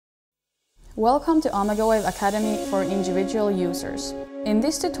Welcome to Omegawave Academy for individual users. In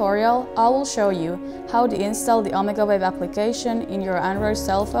this tutorial, I will show you how to install the Omegawave application in your Android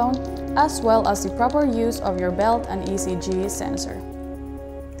cell phone, as well as the proper use of your belt and ECG sensor.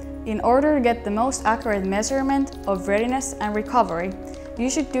 In order to get the most accurate measurement of readiness and recovery, you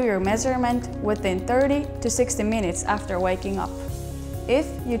should do your measurement within 30 to 60 minutes after waking up. If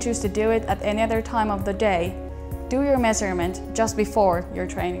you choose to do it at any other time of the day, do your measurement just before your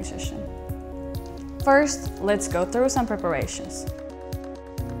training session. First, let's go through some preparations.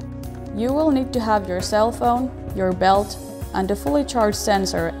 You will need to have your cell phone, your belt, and a fully charged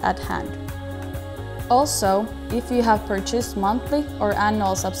sensor at hand. Also, if you have purchased monthly or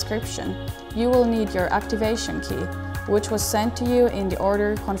annual subscription, you will need your activation key, which was sent to you in the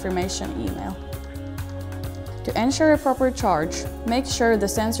order confirmation email. To ensure a proper charge, make sure the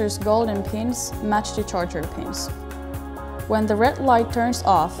sensor's golden pins match the charger pins. When the red light turns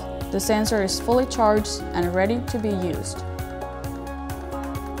off, the sensor is fully charged and ready to be used.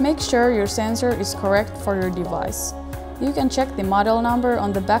 Make sure your sensor is correct for your device. You can check the model number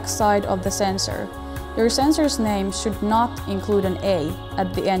on the back side of the sensor. Your sensor's name should not include an A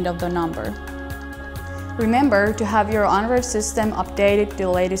at the end of the number. Remember to have your Android system updated to the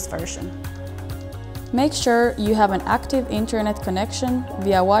latest version. Make sure you have an active internet connection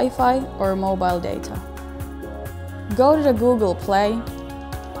via Wi-Fi or mobile data. Go to the Google Play,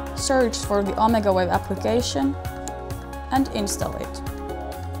 search for the Omegawave application, and install it.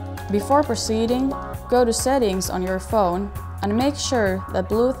 Before proceeding, go to Settings on your phone and make sure that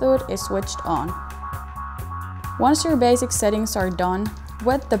Bluetooth is switched on. Once your basic settings are done,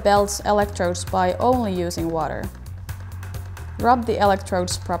 wet the belt's electrodes by only using water. Rub the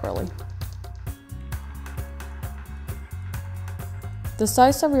electrodes properly. The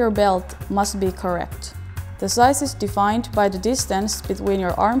size of your belt must be correct. The size is defined by the distance between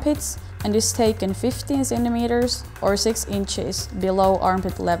your armpits and is taken 15 centimeters or 6 inches below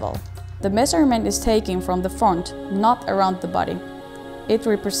armpit level. The measurement is taken from the front, not around the body. It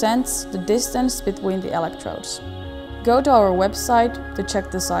represents the distance between the electrodes. Go to our website to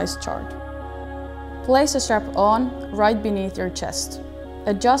check the size chart. Place the strap on right beneath your chest.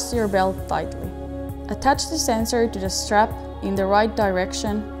 Adjust your belt tightly. Attach the sensor to the strap in the right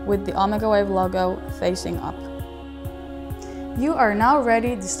direction with the Omegawave logo facing up. You are now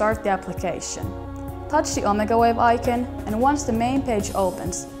ready to start the application. Touch the Omegawave icon, and once the main page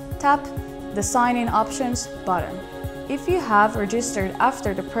opens, tap the Sign In Options button. If you have registered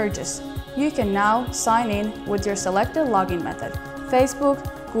after the purchase, you can now sign in with your selected login method, Facebook,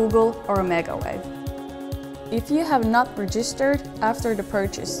 Google, or Omegawave. If you have not registered after the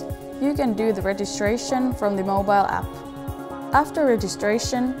purchase, you can do the registration from the mobile app. After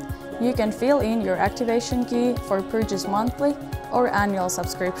registration, you can fill in your activation key for purchase monthly or annual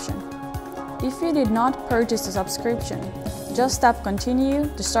subscription. If you did not purchase the subscription, just tap Continue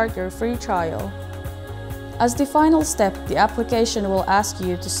to start your free trial. As the final step, the application will ask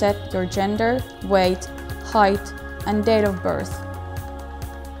you to set your gender, weight, height, and date of birth.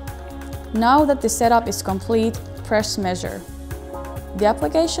 Now that the setup is complete, press Measure. The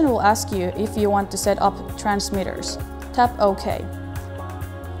application will ask you if you want to set up transmitters. Tap OK.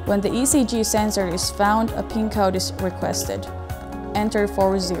 When the ECG sensor is found, a PIN code is requested. Enter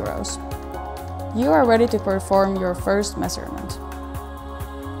 4 zeros. You are ready to perform your first measurement.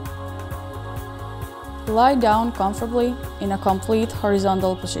 Lie down comfortably in a complete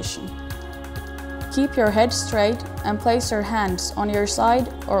horizontal position. Keep your head straight and place your hands on your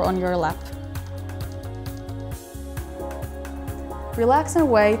side or on your lap. Relax and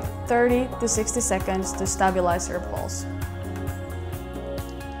wait 30 to 60 seconds to stabilize your pulse.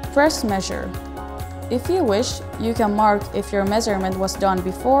 Press Measure. If you wish, you can mark if your measurement was done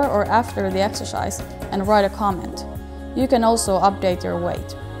before or after the exercise and write a comment. You can also update your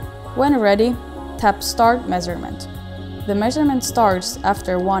weight. When ready, tap Start Measurement. The measurement starts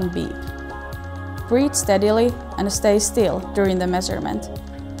after one beep. Breathe steadily and stay still during the measurement.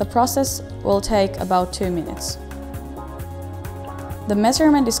 The process will take about 2 minutes. The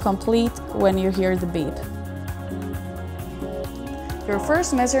measurement is complete when you hear the beep. Your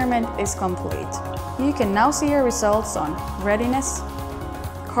first measurement is complete. You can now see your results on readiness,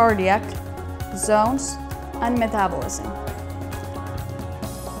 cardiac, zones, and metabolism.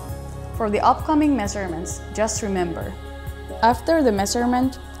 For the upcoming measurements, just remember, after the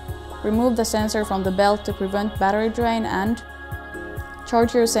measurement, remove the sensor from the belt to prevent battery drain and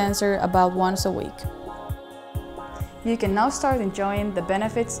charge your sensor about once a week. You can now start enjoying the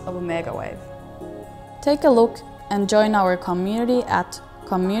benefits of Omegawave. Take a look and join our community at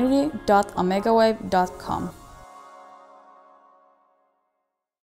community.omegawave.com.